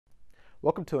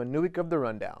Welcome to a new week of The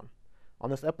Rundown. On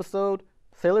this episode,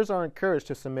 sailors are encouraged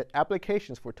to submit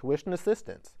applications for tuition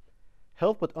assistance,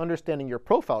 help with understanding your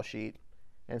profile sheet,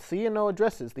 and CNO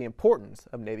addresses the importance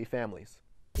of Navy families.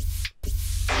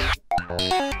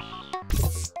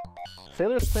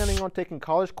 Sailors planning on taking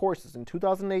college courses in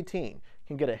 2018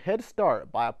 can get a head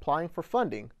start by applying for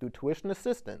funding through tuition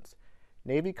assistance,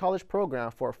 Navy College Program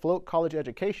for Afloat College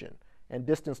Education and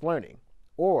Distance Learning,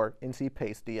 or NC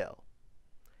PACE DL.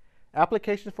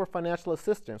 Applications for financial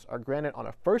assistance are granted on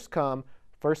a first-come,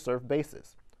 first-served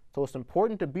basis, so it's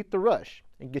important to beat the rush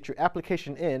and get your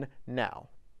application in now.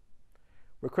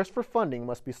 Requests for funding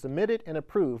must be submitted and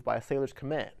approved by a sailor's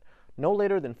command no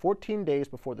later than 14 days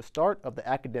before the start of the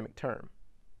academic term.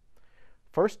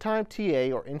 First-time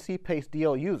TA or NC PACE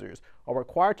DL users are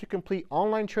required to complete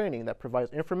online training that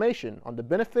provides information on the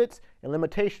benefits and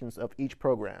limitations of each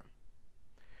program.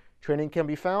 Training can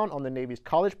be found on the Navy's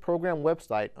college program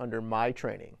website under My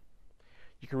Training.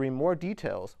 You can read more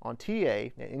details on TA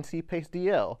and NC PACE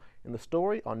DL in the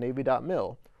story on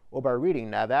Navy.mil or by reading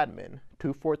NAVADMIN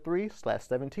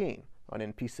 243/17 on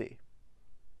NPC.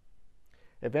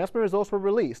 Advancement results were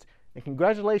released, and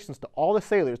congratulations to all the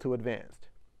sailors who advanced.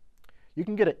 You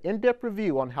can get an in-depth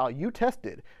review on how you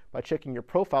tested by checking your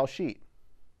profile sheet.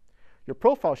 Your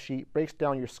profile sheet breaks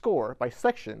down your score by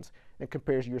sections and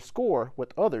compares your score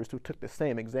with others who took the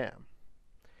same exam.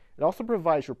 It also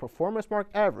provides your performance mark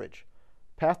average,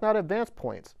 pass not advance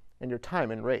points, and your time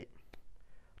and rate.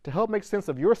 To help make sense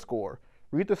of your score,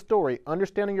 read the story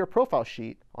Understanding Your Profile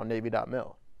Sheet on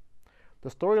Navy.mil.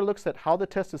 The story looks at how the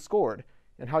test is scored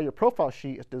and how your profile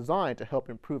sheet is designed to help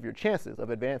improve your chances of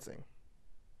advancing.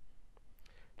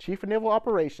 Chief of Naval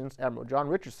Operations Admiral John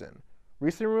Richardson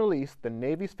recently released the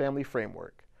Navy's Family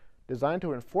Framework, designed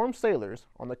to inform sailors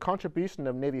on the contribution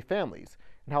of Navy families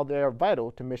and how they are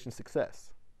vital to mission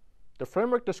success. The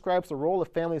framework describes the role of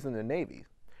families in the Navy,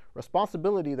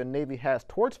 responsibility the Navy has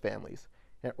towards families,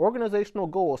 and organizational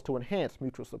goals to enhance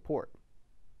mutual support.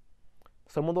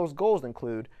 Some of those goals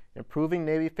include improving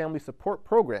Navy family support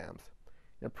programs,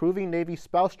 improving Navy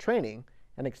spouse training,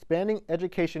 and expanding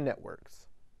education networks.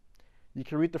 You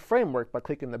can read the framework by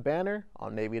clicking the banner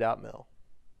on Navy.mil.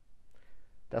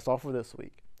 That's all for this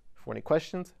week. For any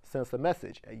questions, send us a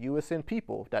message at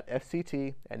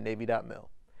usnpeople.fct@navy.mil.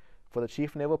 For the Chief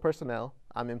of Naval Personnel,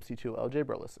 I'm MC2 LJ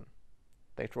Burleson.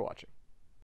 Thanks for watching.